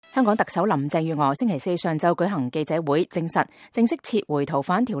香港特首林鄭月娥星期四上晝舉行記者會，證實正式撤回逃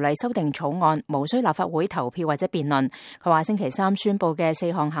犯條例修訂草案，無需立法會投票或者辯論。佢話星期三宣布嘅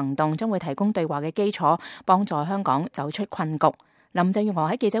4項行動將會提供對話嘅基礎，幫助香港走出困局。林鄭月娥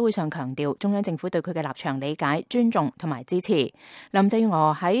喺記者會上強調，中央政府對佢嘅立場理解、尊重同埋支持。林鄭月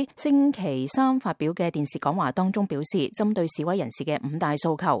娥喺星期三發表嘅電視講話當中表示，針對示威人士嘅5大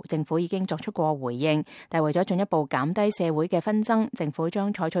訴求，政府已經作出過回應，但係為咗進一步減低社會嘅紛爭，政府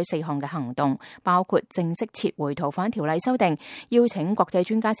將採取4項嘅行動，包括正式撤回逃犯條例修訂，邀請國際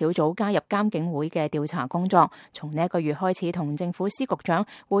專家小組加入監警會嘅調查工作，從呢一個月開始同政府司局長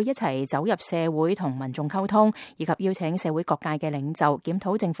會一齊走入社會同民眾溝通，以及邀請社會各界嘅領袖檢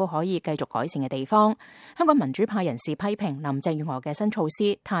討政府可以繼續改善嘅地方。香港民主派人士批評林鄭月娥嘅新措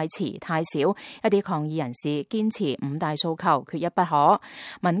施太遲太少，一啲抗議人士堅持5大訴求缺一不可。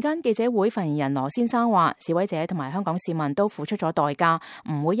民間記者會發言人羅先生話，示威者同埋香港市民都付出咗代價，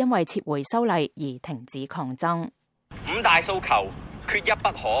唔會因為撤回修例而停止抗爭。5大訴求缺一不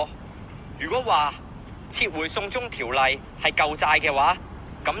可。如果話撤回送中條例係舊債嘅話，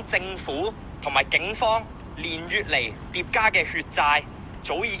咁政府同埋警方連月嚟疊加嘅血債，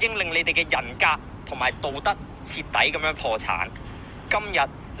早已經令你哋嘅人格同埋道德徹底咁樣破產。今日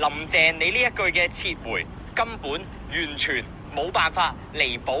林鄭你呢一句嘅撤回，根本完全冇辦法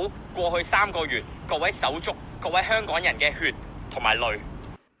彌補過去3個月各位手足、各位香港人嘅血同埋淚。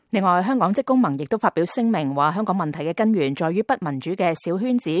另外，香港職工盟亦都發表聲明，話香港問題嘅根源在於不民主嘅小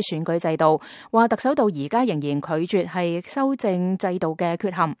圈子選舉制度，話特首到而家仍然拒絕係修正制度嘅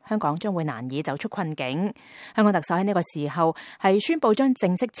缺陷，香港將會難以走出困境。香港特首喺呢個時候係宣布將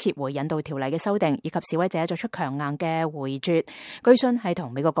正式撤回引渡條例嘅修訂，以及示威者作出強硬嘅回絕，據信係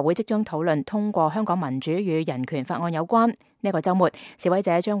同美國國會即將討論通過香港民主與人權法案有關。呢個週末，示威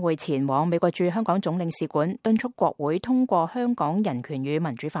者將會前往美國駐香港總領事館，敦促國會通過香港人權與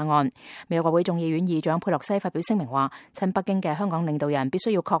民主法案。美國國會眾議院議長佩洛西發表聲明話，親北京嘅香港領導人必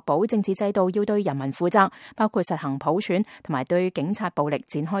須要確保政治制度要對人民負責，包括實行普選同埋對警察暴力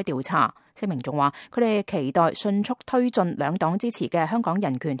展開調查。聲明仲話，佢哋期待迅速推進兩黨支持嘅香港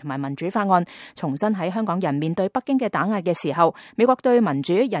人權同埋民主法案，重申喺香港人面對北京嘅打壓嘅時候，美國對民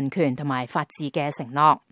主、人權同埋法治嘅承諾。